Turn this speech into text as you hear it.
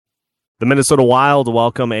The Minnesota Wild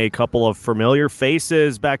welcome a couple of familiar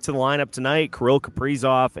faces back to the lineup tonight. Kirill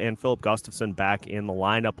Kaprizov and Philip Gustafsson back in the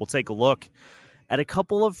lineup. We'll take a look at a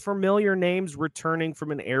couple of familiar names returning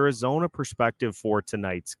from an Arizona perspective for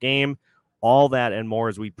tonight's game. All that and more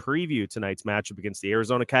as we preview tonight's matchup against the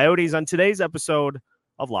Arizona Coyotes on today's episode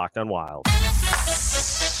of Locked on Wild.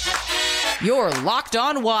 You're Locked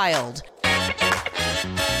on Wild,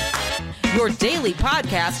 your daily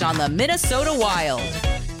podcast on the Minnesota Wild.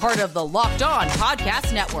 Part of the Locked On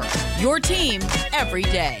Podcast Network, your team every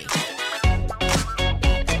day.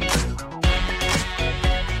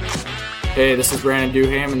 Hey, this is Brandon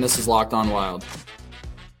Duham, and this is Locked on Wild.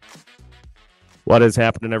 What is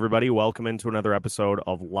happening, everybody? Welcome into another episode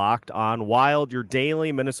of Locked on Wild, your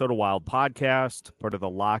daily Minnesota Wild podcast, part of the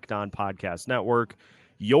Locked On Podcast Network,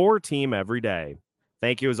 your team every day.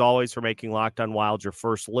 Thank you, as always, for making Locked on Wild your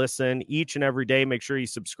first listen each and every day. Make sure you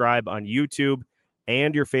subscribe on YouTube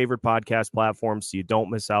and your favorite podcast platforms so you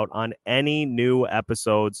don't miss out on any new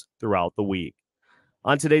episodes throughout the week.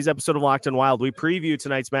 On today's episode of Locked on Wild, we preview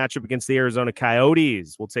tonight's matchup against the Arizona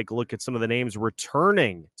Coyotes. We'll take a look at some of the names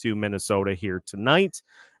returning to Minnesota here tonight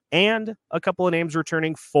and a couple of names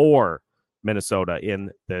returning for Minnesota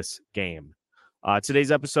in this game.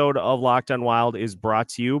 Today's episode of Locked on Wild is brought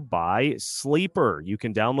to you by Sleeper. You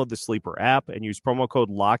can download the Sleeper app and use promo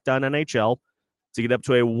code LOCKEDONNHL to get up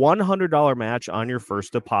to a $100 match on your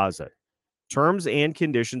first deposit. Terms and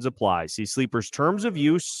conditions apply. See Sleeper's terms of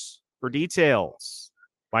use for details.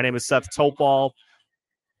 My name is Seth Topal,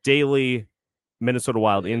 daily Minnesota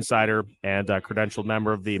Wild insider and a credentialed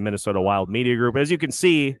member of the Minnesota Wild Media Group. As you can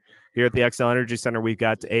see here at the XL Energy Center, we've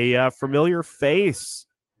got a familiar face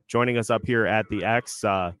joining us up here at the X.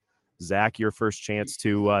 Zach, your first chance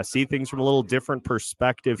to see things from a little different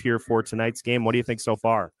perspective here for tonight's game. What do you think so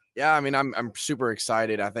far? Yeah, I mean, I'm super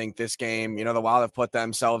excited. I think this game, the Wild have put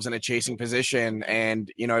themselves in a chasing position.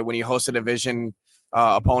 And, when you host a division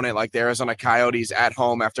opponent like the Arizona Coyotes at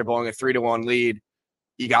home after blowing a 3-1 lead,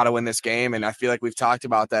 you got to win this game. And I feel like we've talked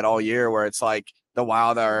about that all year, where it's like the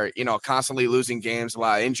Wild are, constantly losing games, a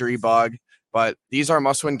lot of injury bug. But these are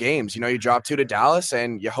must-win games. You drop 2 to Dallas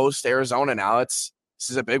and you host Arizona now. This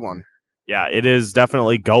is a big one. Yeah, it is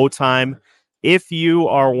definitely go time. If you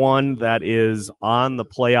are one that is on the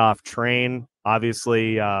playoff train,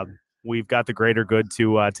 obviously we've got the greater good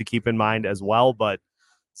to keep in mind as well. But,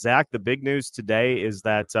 Zach, the big news today is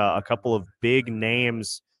that a couple of big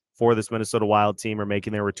names for this Minnesota Wild team are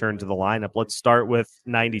making their return to the lineup. Let's start with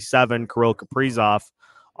 97, Kirill Kaprizov.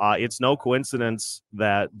 It's no coincidence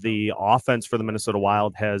that the offense for the Minnesota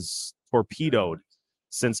Wild has torpedoed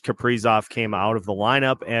since Kaprizov came out of the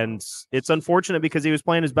lineup. And it's unfortunate because he was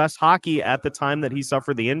playing his best hockey at the time that he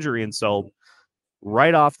suffered the injury. And so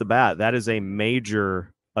right off the bat, that is a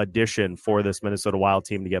major addition for this Minnesota Wild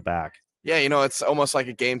team to get back. Yeah, it's almost like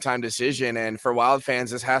a game time decision. And for Wild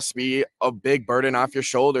fans, this has to be a big burden off your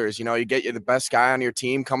shoulders. You get the best guy on your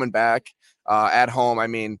team coming back at home. I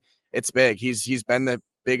mean, it's big. He's been the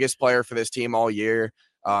biggest player for this team all year.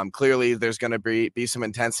 Clearly there's going to be some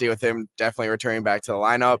intensity with him definitely returning back to the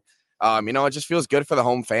lineup. It just feels good for the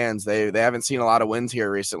home fans. They haven't seen a lot of wins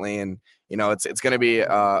here recently, and it's going to be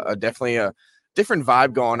definitely a different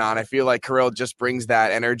vibe going on. I feel like Kirill just brings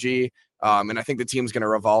that energy, and I think the team's going to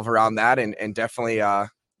revolve around that and definitely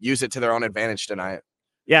use it to their own advantage tonight.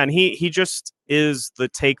 Yeah, and he just is the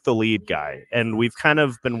take the lead guy, and we've kind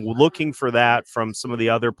of been looking for that from some of the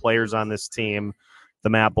other players on this team. The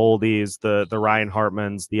Matt Boldies, the Ryan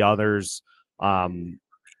Hartmans, the others.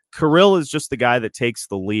 Kirill is just the guy that takes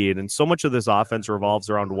the lead, and so much of this offense revolves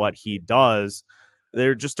around what he does.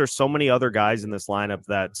 There just are so many other guys in this lineup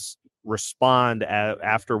that respond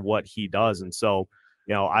after what he does, and so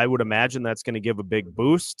I would imagine that's going to give a big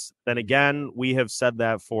boost. Then again, we have said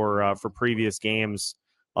that for previous games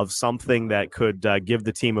of something that could give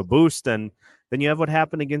the team a boost, and then you have what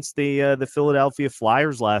happened against the Philadelphia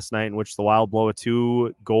Flyers last night, in which the Wild blow a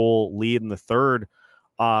 2-goal lead in the third.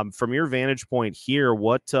 From your vantage point here,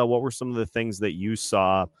 what were some of the things that you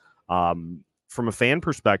saw from a fan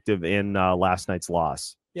perspective in last night's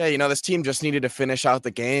loss? Yeah, this team just needed to finish out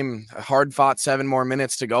the game. Hard fought 7 more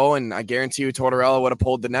minutes to go, and I guarantee you Tortorella would have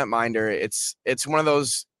pulled the netminder. It's one of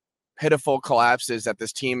those pitiful collapses that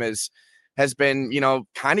this team has been,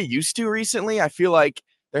 kind of used to recently. I feel like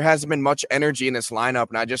there hasn't been much energy in this lineup.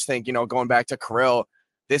 And I just think, going back to Kirill,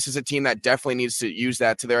 this is a team that definitely needs to use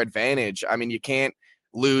that to their advantage. I mean, you can't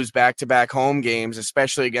lose back-to-back home games,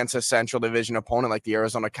 especially against a Central Division opponent like the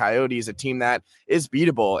Arizona Coyotes, a team that is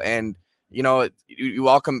beatable. And, you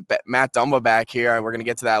welcome Matt Dumba back here, and we're going to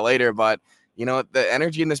get to that later. But, the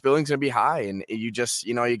energy in this building is going to be high, and you just,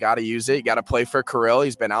 you got to use it. You got to play for Kirill.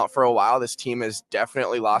 He's been out for a while. This team has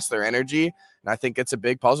definitely lost their energy, and I think it's a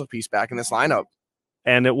big puzzle piece back in this lineup.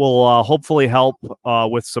 And it will hopefully help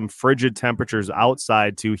with some frigid temperatures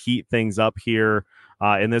outside to heat things up here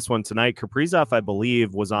in this one tonight. Kaprizov, I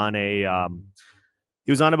believe, was on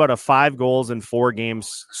he was on about a 5 goals in 4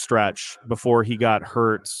 games stretch before he got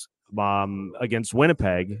hurt against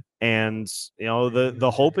Winnipeg. And,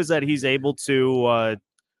 the hope is that he's able to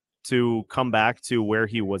come back to where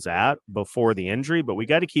he was at before the injury. But we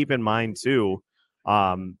got to keep in mind, too,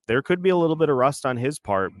 there could be a little bit of rust on his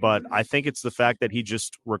part. But I think it's the fact that he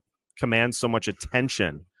just commands so much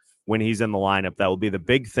attention when he's in the lineup. That will be the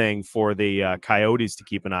big thing for the Coyotes to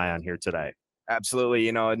keep an eye on here today.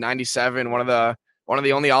 Absolutely. 97, one of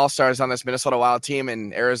the only all-stars on this Minnesota Wild team,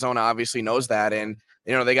 and Arizona obviously knows that. And,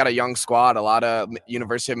 they got a young squad, a lot of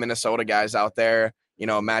University of Minnesota guys out there.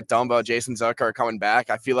 Matt Dumba, Jason Zucker are coming back.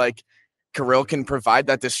 I feel like Kirill can provide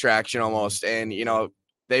that distraction almost. And,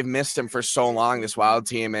 they've missed him for so long, this Wild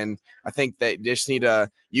team. And I think they just need to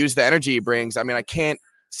use the energy he brings. I mean, I can't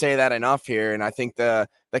say that enough here. And I think the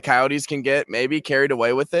Coyotes can get maybe carried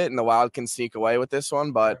away with it, and the Wild can sneak away with this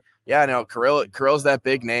one. But yeah, no, Kirill's that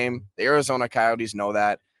big name. The Arizona Coyotes know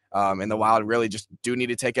that, and the Wild really just do need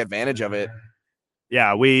to take advantage of it.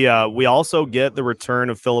 Yeah, we also get the return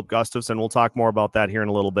of Filip Gustavsson. We'll talk more about that here in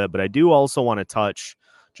a little bit, but I do also want to touch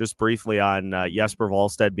just briefly on Jesper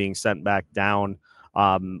Wallstedt being sent back down.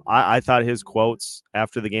 I thought his quotes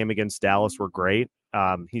after the game against Dallas were great.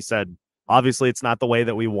 He said, obviously, it's not the way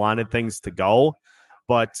that we wanted things to go,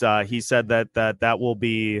 but he said that won't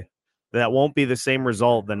be the same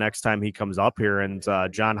result the next time he comes up here. And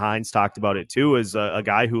John Hines talked about it too, as a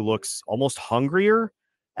guy who looks almost hungrier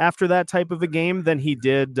after that type of a game than he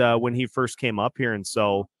did when he first came up here. And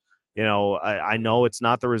so, I know it's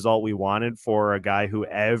not the result we wanted for a guy who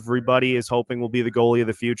everybody is hoping will be the goalie of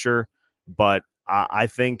the future, but I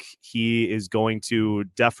think he is going to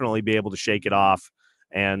definitely be able to shake it off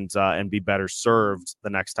and be better served the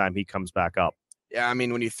next time he comes back up. Yeah, I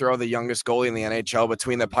mean, when you throw the youngest goalie in the NHL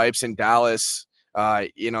between the pipes in Dallas,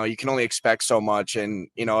 you can only expect so much. And,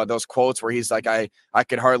 those quotes where he's like, I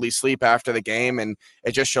could hardly sleep after the game. And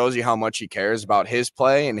it just shows you how much he cares about his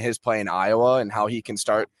play and his play in Iowa, and how he can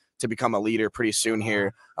start to become a leader pretty soon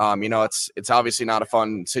here. It's obviously not a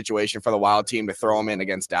fun situation for the Wild team to throw him in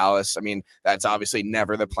against Dallas. I mean, that's obviously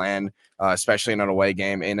never the plan, especially in an away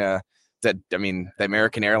game the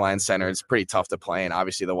American Airlines Center is pretty tough to play, and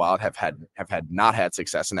obviously the Wild have not had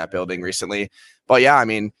success in that building recently. But yeah, I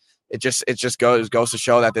mean, it just goes to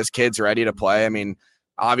show that this kid's ready to play. I mean,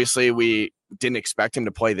 obviously we didn't expect him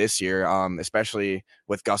to play this year, especially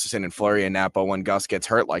with Gustafsson and Fleury and that. But when Gus gets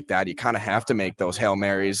hurt like that, you kind of have to make those Hail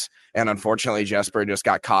Marys. And unfortunately, Jesper just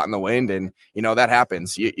got caught in the wind, and that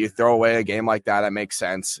happens. You throw away a game like that makes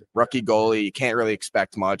sense. Rookie goalie, you can't really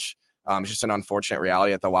expect much. It's just an unfortunate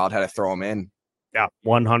reality that the Wild had to throw him in. Yeah,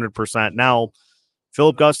 100%. Now,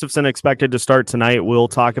 Filip Gustavsson expected to start tonight. We'll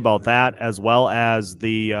talk about that, as well as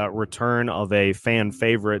the return of a fan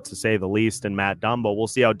favorite, to say the least, in Matt Dumba. We'll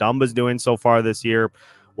see how Dumba's doing so far this year.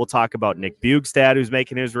 We'll talk about Nick Bjugstad, who's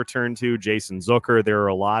making his return to Jason Zucker. There are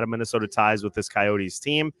a lot of Minnesota ties with this Coyotes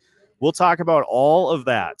team. We'll talk about all of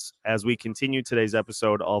that as we continue today's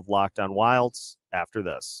episode of Locked on Wilds after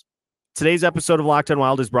this. Today's episode of Locked on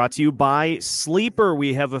Wild is brought to you by Sleeper.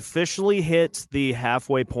 We have officially hit the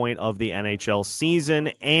halfway point of the NHL season,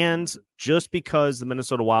 and just because the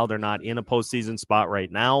Minnesota Wild are not in a postseason spot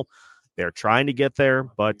right now, they're trying to get there,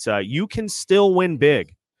 but you can still win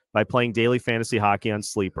big by playing daily fantasy hockey on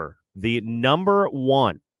Sleeper, the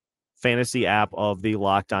 #1 fantasy app of the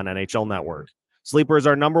Locked on NHL network. Sleeper is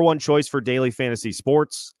our #1 choice for daily fantasy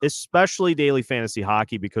sports, especially daily fantasy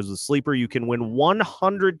hockey, because with Sleeper, you can win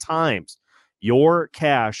 100 times your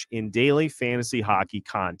cash in daily fantasy hockey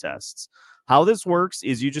contests. How this works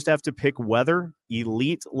is you just have to pick whether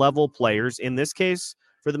elite level players, in this case,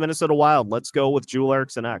 for the Minnesota Wild, let's go with Joel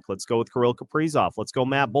Eriksson Ek, let's go with Kirill Kaprizov, let's go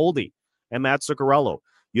Matt Boldy and Matt Zuccarello.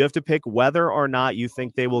 You have to pick whether or not you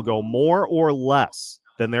think they will go more or less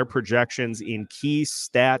than their projections in key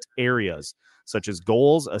stat areas, such as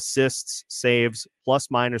goals, assists, saves, plus,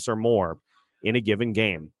 minus, or more in a given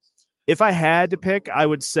game. If I had to pick, I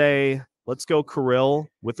would say let's go Kirill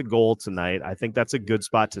with the goal tonight. I think that's a good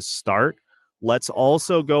spot to start. Let's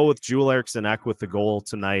also go with Joel Eriksson Ek with the goal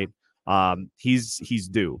tonight. He's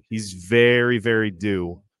due. He's very, very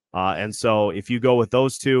due. And so if you go with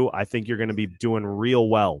those two, I think you're going to be doing real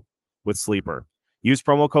well with Sleeper. Use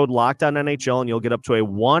promo code LOCKEDONNHL and you'll get up to a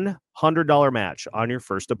 $100 match on your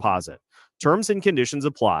first deposit. Terms and conditions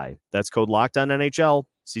apply. That's code LOCKEDONNHL.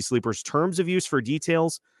 See Sleeper's terms of use for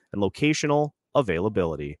details and locational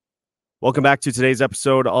availability. Welcome back to today's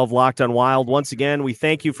episode of Locked on Wild. Once again, we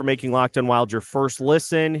thank you for making Locked on Wild your first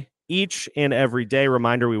listen each and every day.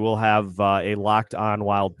 Reminder, we will have a Locked on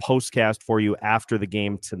Wild postcast for you after the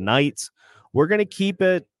game tonight. We're going to keep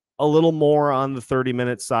it a little more on the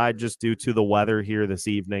 30-minute side just due to the weather here this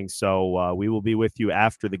evening. So we will be with you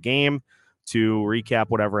after the game to recap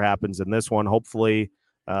whatever happens in this one. Hopefully,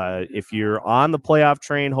 if you're on the playoff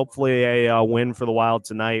train, hopefully a win for the Wild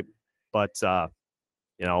tonight. But,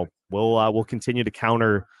 we'll continue to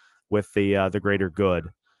counter with the greater good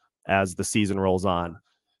as the season rolls on.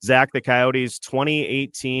 Zach, the Coyotes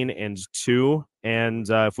 20-18-2. And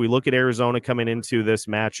if we look at Arizona coming into this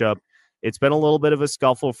matchup, it's been a little bit of a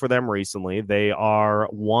scuffle for them recently. They are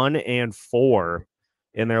 1-4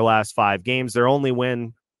 in their last 5 games. Their only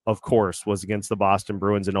win, of course, was against the Boston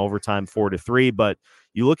Bruins in overtime, 4-3. But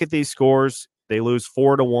you look at these scores, they lose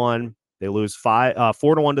 4-1. They lose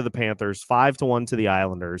 4-1 to the Panthers, 5-1 to the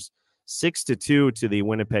Islanders, 6-2 to the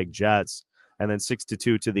Winnipeg Jets, and then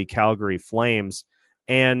 6-2 to the Calgary Flames.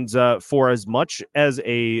 And for as much of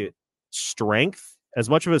a strength as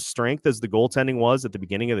the goaltending was at the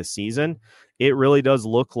beginning of the season, it really does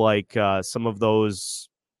look like some of those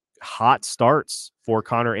hot starts for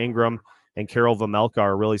Connor Ingram and Karel Vejmelka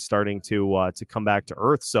are really starting to come back to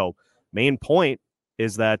earth. So main point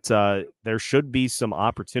is that there should be some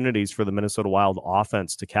opportunities for the Minnesota Wild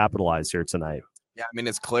offense to capitalize here tonight. Yeah, I mean,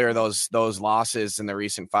 it's clear those losses in the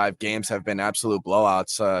recent 5 games have been absolute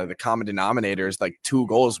blowouts. The common denominator is like 2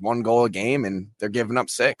 goals, 1 goal a game, and they're giving up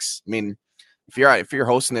 6. I mean, if you're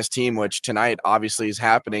hosting this team, which tonight obviously is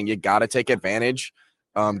happening, you got to take advantage.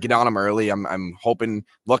 Get on them early. I'm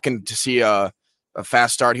looking to see a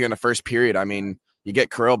fast start here in the first period. I mean, you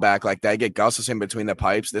get Kirill back like that, you get Gustus in between the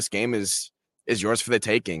pipes. This game is yours for the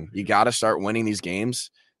taking. You got to start winning these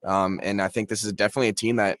games. And I think this is definitely a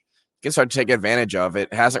team that can start to take advantage of.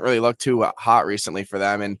 It hasn't really looked too hot recently for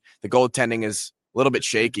them, and the goaltending is a little bit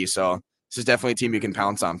shaky. So this is definitely a team you can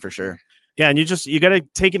pounce on for sure. Yeah, and you got to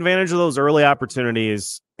take advantage of those early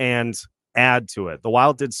opportunities and add to it. The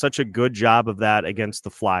Wild did such a good job of that against the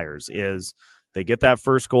Flyers. Is they get that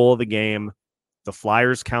first goal of the game, the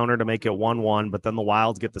Flyers counter to make it 1-1, but then the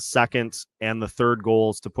Wild get the second and the third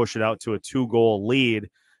goals to push it out to a 2-goal lead.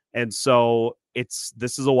 And so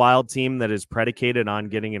this is a Wild team that is predicated on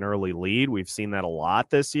getting an early lead. We've seen that a lot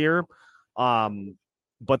this year.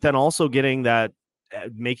 But then also getting that,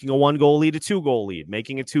 making a 1-goal lead, a 2-goal lead,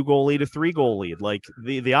 making a 2-goal lead, a 3-goal lead. Like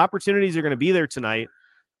the opportunities are going to be there tonight,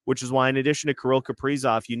 which is why in addition to Kirill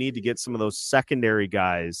Kaprizov, you need to get some of those secondary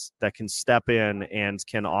guys that can step in and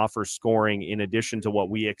can offer scoring in addition to what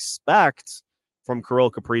we expect from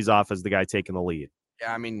Kirill Kaprizov as the guy taking the lead.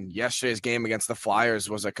 Yeah, I mean, yesterday's game against the Flyers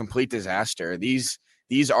was a complete disaster. These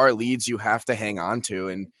are leads you have to hang on to,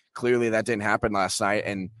 and clearly that didn't happen last night.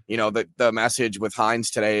 And, the message with Hines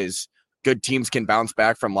today is good teams can bounce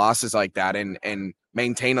back from losses like that and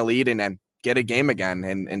maintain a lead and then get a game again.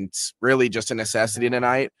 And it's really just a necessity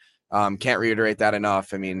tonight. Can't reiterate that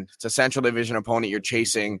enough. I mean, it's a Central Division opponent you're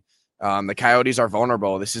chasing. The Coyotes are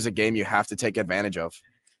vulnerable. This is a game you have to take advantage of.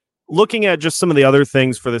 Looking at just some of the other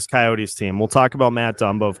things for this Coyotes team, we'll talk about Matt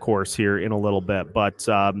Dumba, of course, here in a little bit, but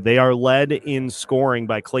they are led in scoring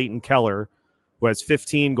by Clayton Keller, who has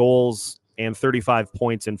 15 goals and 35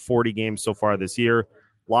 points in 40 games so far this year.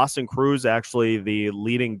 Lawson Cruz, actually the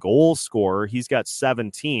leading goal scorer. He's got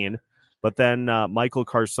 17, but then Michael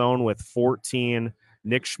Carson with 14,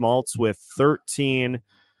 Nick Schmaltz with 13,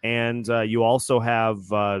 and you also have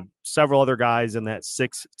several other guys in that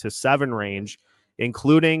 6 to 7 range,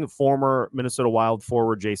 including former Minnesota Wild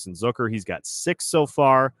forward Jason Zucker. He's got 6 so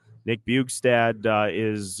far. Nick Bjugstad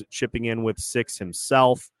is chipping in with 6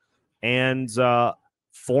 himself. And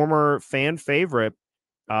former fan favorite,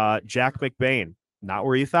 Jack McBain. Not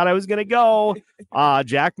where you thought I was going to go.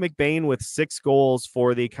 Jack McBain with 6 goals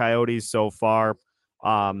for the Coyotes so far.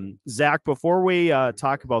 Zach, before we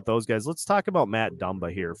talk about those guys, let's talk about Matt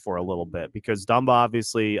Dumba here for a little bit, because Dumba,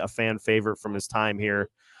 obviously a fan favorite from his time here.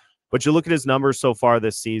 But you look at his numbers so far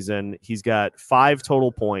this season, he's got 5 total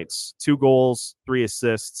points, 2 goals, 3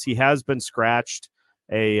 assists. He has been scratched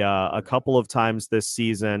a couple of times this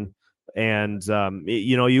season. And,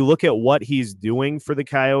 you look at what he's doing for the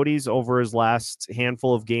Coyotes over his last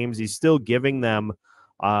handful of games. He's still giving them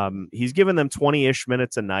 20-ish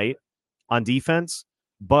minutes a night on defense,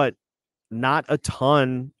 but not a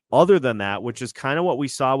ton other than that, which is kind of what we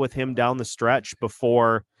saw with him down the stretch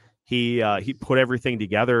before he put everything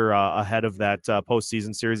together ahead of that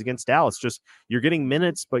postseason series against Dallas. Just you're getting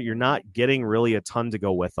minutes, but you're not getting really a ton to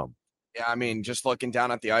go with them. Yeah, I mean, just looking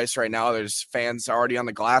down at the ice right now, there's fans already on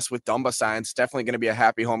the glass with Dumba signs. Definitely going to be a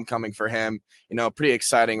happy homecoming for him. Pretty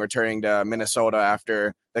exciting returning to Minnesota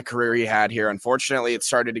after the career he had here. Unfortunately, it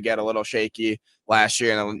started to get a little shaky last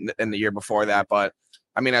year and the year before that. But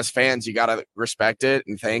I mean, as fans, you got to respect it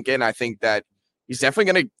and thank it. And I think that he's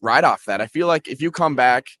definitely going to ride off that. I feel like if you come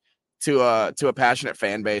back to a passionate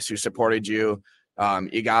fan base who supported you,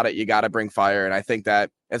 you got to bring fire. And I think that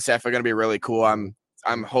it's definitely going to be really cool.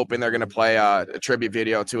 I'm hoping they're going to play a tribute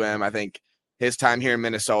video to him. I think his time here in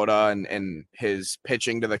Minnesota and his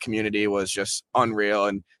pitching to the community was just unreal.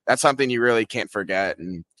 And that's something you really can't forget.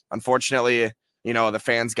 And unfortunately, the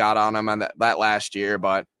fans got on him on that last year,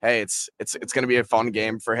 but hey, it's going to be a fun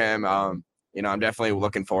game for him. I'm definitely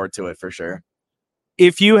looking forward to it for sure.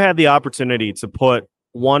 If you had the opportunity to put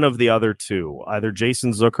one of the other two, either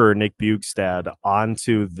Jason Zucker or Nick Bjugstad,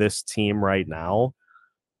 onto this team right now,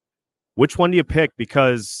 which one do you pick?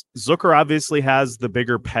 Because Zucker obviously has the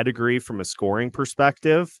bigger pedigree from a scoring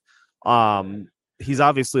perspective. He's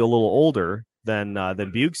obviously a little older than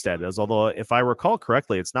Bjugstad is, although if I recall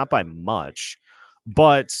correctly, it's not by much.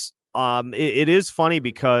 But it is funny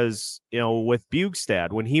because, with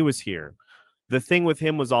Bjugstad, when he was here, the thing with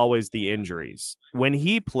him was always the injuries. When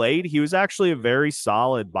he played, he was actually a very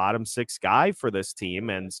solid bottom six guy for this team.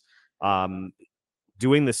 And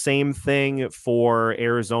doing the same thing for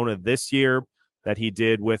Arizona this year that he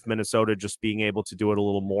did with Minnesota, just being able to do it a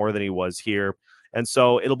little more than he was here. And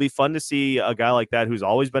so it'll be fun to see a guy like that who's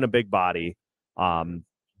always been a big body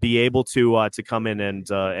be able to come in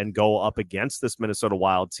and go up against this Minnesota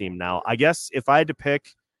Wild team. Now, I guess if I had to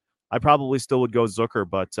pick, I probably still would go Zucker,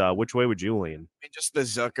 but which way would you lean? I mean, just the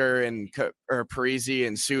Zucker and Parise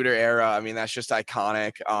and Suter era. I mean, that's just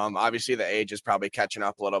iconic. Obviously, the age is probably catching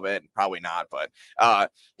up a little bit. Probably not, but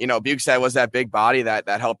Bjugstad was that big body that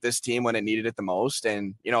helped this team when it needed it the most.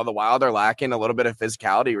 And the Wild are lacking a little bit of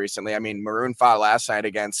physicality recently. I mean, Maroon fought last night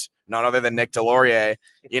against none other than Nick Delorier,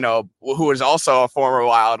 who is also a former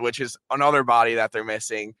Wild, which is another body that they're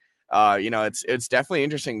missing. It's definitely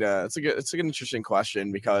interesting it's an interesting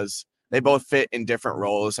question because they both fit in different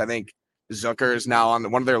roles. I think Zucker is now on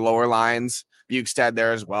one of their lower lines, Bjugstad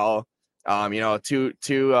there as well. Two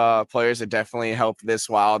players that definitely helped this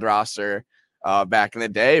Wild roster back in the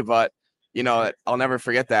day, but I'll never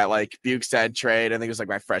forget that, like, Bjugstad trade. I think it was like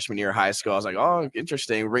my freshman year of high school. I was like, oh,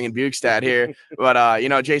 interesting, bringing Bjugstad here. But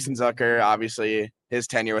Jason Zucker, obviously his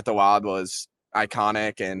tenure with the Wild was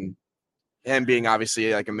iconic, and him being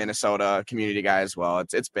obviously like a Minnesota community guy as well.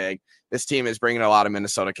 It's big. This team is bringing a lot of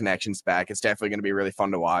Minnesota connections back. It's definitely going to be really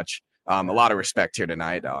fun to watch. A lot of respect here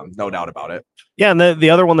tonight. No doubt about it. Yeah. And the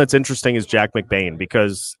other one that's interesting is Jack McBain,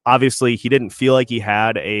 because obviously he didn't feel like he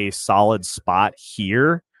had a solid spot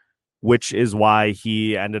here, which is why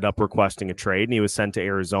he ended up requesting a trade, and he was sent to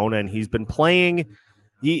Arizona, and he's been playing.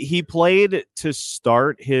 He played to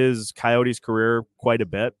start his Coyotes career quite a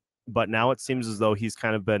bit, but now it seems as though he's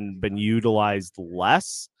kind of been utilized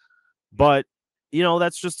less. But,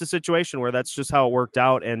 that's just a situation where that's just how it worked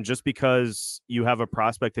out. And just because you have a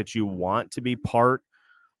prospect that you want to be part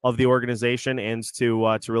of the organization and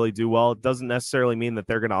to really do well, it doesn't necessarily mean that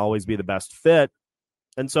they're going to always be the best fit.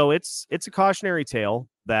 And so it's a cautionary tale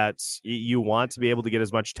that you want to be able to get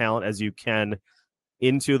as much talent as you can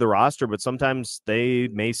into the roster, but sometimes they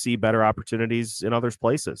may see better opportunities in other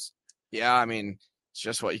places. Yeah, I mean, it's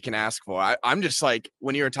just what you can ask for. I'm just like,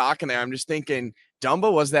 when you were talking there, I'm just thinking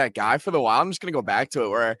Dumba was that guy for the Wild. I'm just going to go back to it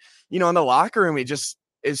where, in the locker room, he just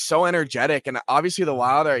is so energetic. And obviously the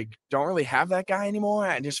Wild don't really have that guy anymore.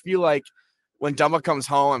 I just feel like when Dumba comes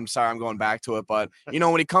home, I'm sorry, I'm going back to it, but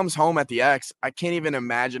when he comes home at the X, I can't even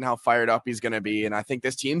imagine how fired up he's going to be. And I think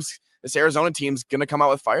this Arizona team's going to come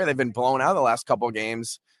out with fire. They've been blown out the last couple of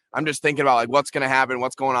games. I'm just thinking about like what's going to happen,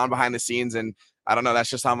 what's going on behind the scenes. And I don't know. That's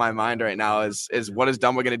just on my mind right now is what is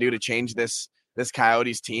Dumba going to do to change this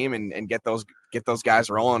Coyotes team and get those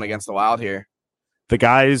guys rolling against the Wild here. The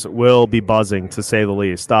guys will be buzzing, to say the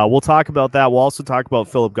least. We'll talk about that. We'll also talk about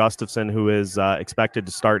Philip Gustafson, who is expected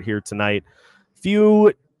to start here tonight.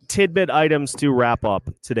 Few tidbit items to wrap up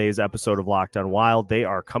today's episode of Locked On Wild. They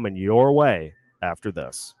are coming your way after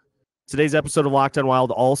this. Today's episode of Locked On Wild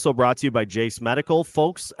also brought to you by Jace Medical.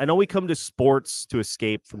 Folks, I know we come to sports to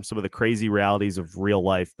escape from some of the crazy realities of real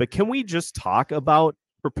life, but can we just talk about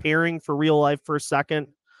preparing for real life for a second?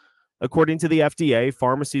 According to the FDA,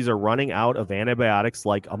 pharmacies are running out of antibiotics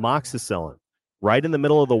like amoxicillin right in the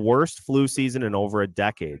middle of the worst flu season in over a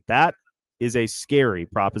decade. That is a scary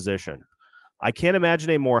proposition. I can't imagine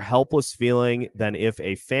a more helpless feeling than if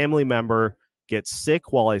a family member gets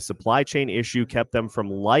sick while a supply chain issue kept them from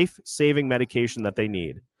life-saving medication that they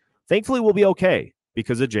need. Thankfully, we'll be okay.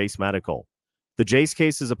 because of Jace Medical. The Jace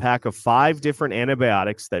case is a pack of 5 different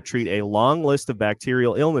antibiotics that treat a long list of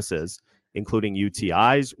bacterial illnesses, including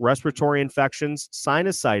UTIs, respiratory infections,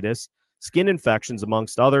 sinusitis, skin infections,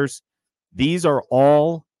 amongst others. These are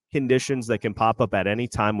all conditions that can pop up at any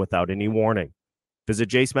time without any warning. Visit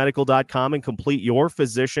jacemedical.com and complete your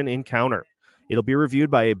physician encounter. It'll be reviewed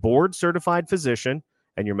by a board-certified physician,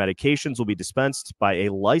 and your medications will be dispensed by a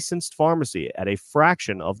licensed pharmacy at a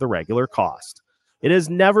fraction of the regular cost. It has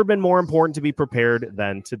never been more important to be prepared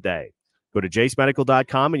than today. Go to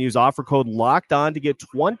jacemedical.com and use offer code LOCKEDON to get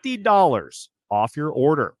 $20 off your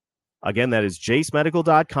order. Again, that is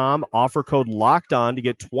jacemedical.com, offer code LOCKEDON to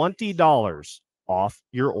get $20 off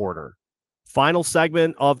your order. Final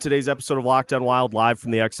segment of today's episode of Locked On Wild, live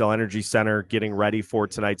from the XL Energy Center, getting ready for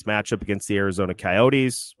tonight's matchup against the Arizona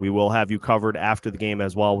Coyotes. We will have you covered after the game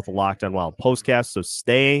as well with the Locked On Wild postcast, so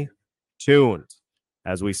stay tuned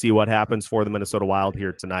as we see what happens for the Minnesota Wild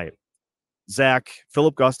here tonight. Zach,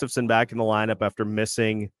 Philip Gustafsson back in the lineup after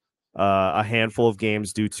missing a handful of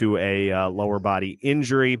games due to a lower body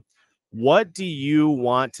injury. What do you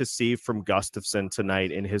want to see from Gustafsson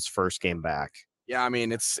tonight in his first game back? Yeah, I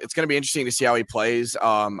mean, it's going to be interesting to see how he plays.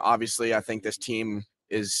 Obviously, I think this team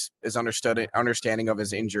is understanding of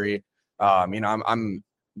his injury. I'm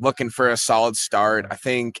looking for a solid start. I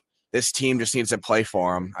think this team just needs to play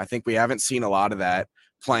for him. I think we haven't seen a lot of that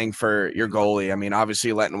playing for your goalie. I mean,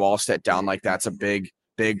 obviously letting Wallstedt down like that's a big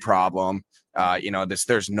problem.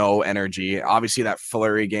 There's no energy. Obviously that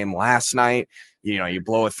Fleury game last night, you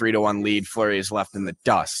blow a 3-1 lead, Fleury is left in the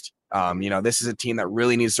dust. This is a team that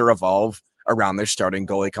really needs to revolve around their starting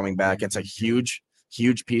goalie coming back. It's a huge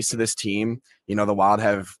piece to this team. The Wild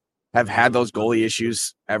have had those goalie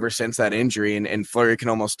issues ever since that injury, and Fleury can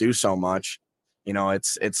almost do so much.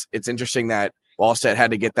 It's interesting that Wallstedt had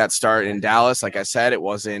to get that start in Dallas. Like I said, it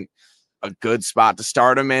wasn't a good spot to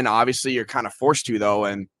start him in. Obviously, you're kind of forced to, though,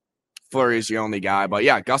 and Fleury is your only guy. But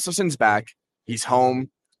yeah, Gustafsson's back. He's home.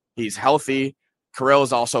 He's healthy. Kirill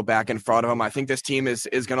is also back in front of him. I think this team is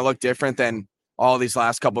going to look different than all these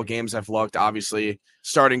last couple of games have looked. Obviously,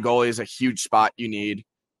 starting goalie is a huge spot you need,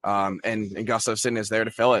 and Gustafsson is there to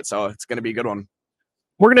fill it. So it's going to be a good one.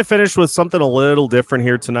 We're going to finish with something a little different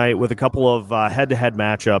here tonight with a couple of head-to-head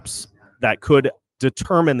matchups that could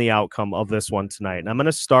determine the outcome of this one tonight. And I'm going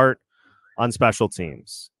to start on special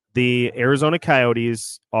teams. The Arizona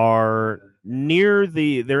Coyotes are they're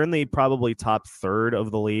in the probably top third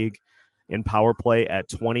of the league in power play at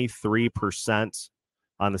 23%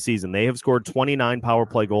 on the season. They have scored 29 power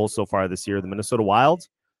play goals so far this year. The Minnesota Wild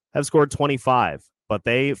have scored 25, but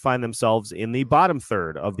they find themselves in the bottom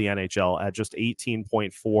third of the NHL at just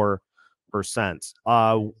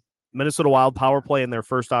 18.4%. Minnesota Wild power play in their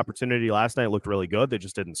first opportunity last night looked really good. They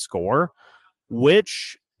just didn't score.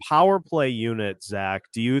 Which power play unit, Zach,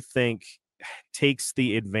 do you think takes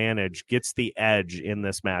the advantage, gets the edge in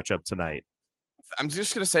this matchup tonight? I'm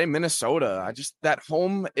just going to say Minnesota. That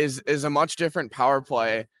home is a much different power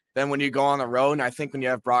play than when you go on the road. And I think when you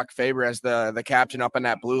have Brock Faber as the captain up on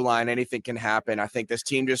that blue line, anything can happen. I think this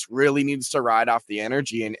team just really needs to ride off the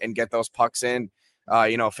energy and get those pucks in.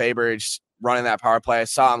 Faber is running that power play. I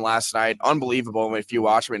saw him last night. Unbelievable if you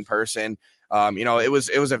watch him in person.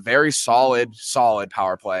 It was a very solid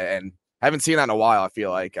power play, and I haven't seen that in a while. I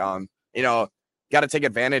feel like, got to take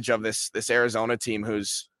advantage of this Arizona team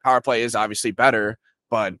whose power play is obviously better,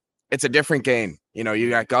 but it's a different game. You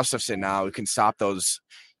got Gustafsson now who can stop those,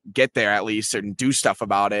 get there at least, and do stuff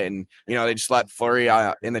about it. And, they just let Fleury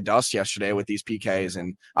in the dust yesterday with these PKs.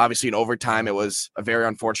 And obviously in overtime, it was a very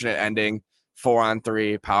unfortunate ending,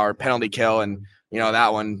 4-on-3 power penalty kill. And,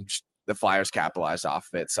 that one, the Flyers capitalized off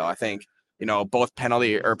of it. So I think, both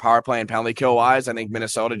penalty or power play and penalty kill wise, I think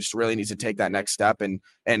Minnesota just really needs to take that next step and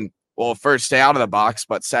first stay out of the box,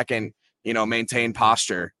 but second, maintain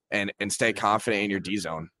posture and stay confident in your D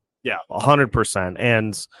zone. Yeah, 100%.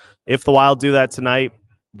 And if the Wild do that tonight,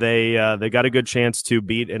 they got a good chance to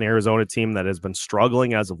beat an Arizona team that has been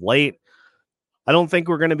struggling as of late. I don't think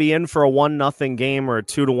we're going to be in for a 1-0 game or a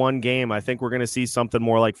 2-1 game. I think we're going to see something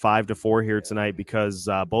more like 5-4 here tonight because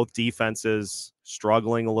both defenses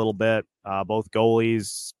struggling a little bit. Both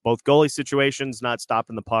goalie situations not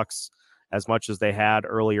stopping the pucks as much as they had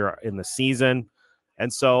earlier in the season.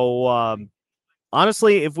 And so,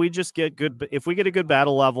 honestly, if we get a good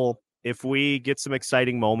battle level, if we get some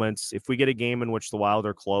exciting moments, if we get a game in which the Wild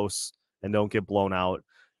are close and don't get blown out,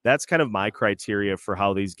 that's kind of my criteria for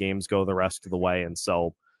how these games go the rest of the way. And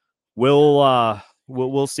so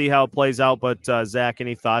we'll see how it plays out. But Zach,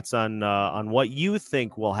 any thoughts on what you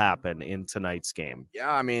think will happen in tonight's game?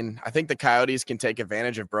 Yeah, I mean, I think the Coyotes can take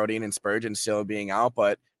advantage of Brodin and Spurgeon still being out,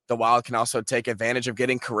 but the Wild can also take advantage of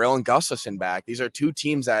getting Kirill and Gustafsson back. These are two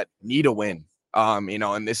teams that need a win,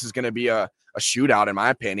 and this is going to be a shootout, in my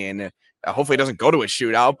opinion. Hopefully it doesn't go to a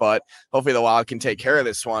shootout, but hopefully the Wild can take care of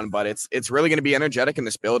this one. But it's really going to be energetic in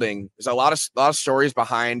this building. There's a lot of stories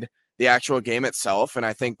behind the actual game itself, and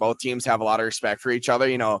I think both teams have a lot of respect for each other.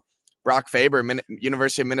 Brock Faber,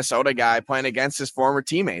 University of Minnesota guy, playing against his former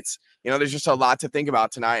teammates. There's just a lot to think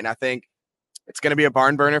about tonight, and I think it's going to be a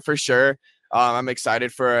barn burner for sure. I'm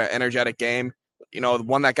excited for an energetic game. The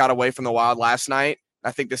one that got away from the Wild last night,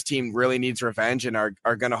 I think this team really needs revenge and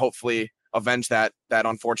are going to hopefully avenge that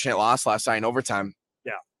unfortunate loss last night in overtime.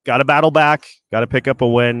 Yeah. Got to battle back. Got to pick up a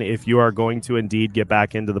win if you are going to indeed get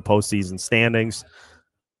back into the postseason standings.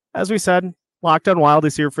 As we said, Locked on Wild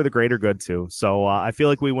is here for the greater good too. So I feel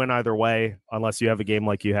like we win either way, unless you have a game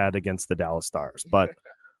like you had against the Dallas Stars. But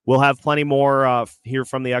we'll have plenty more here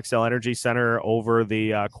from the XL Energy Center over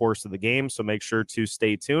the course of the game. So make sure to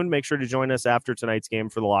stay tuned. Make sure to join us after tonight's game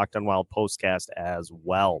for the Locked on Wild postcast as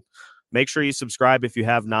well. Make sure you subscribe if you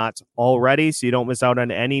have not already, so you don't miss out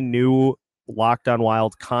on any new Locked on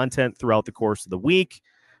Wild content throughout the course of the week.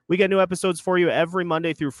 We get new episodes for you every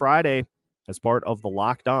Monday through Friday as part of the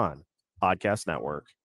Locked On Podcast Network.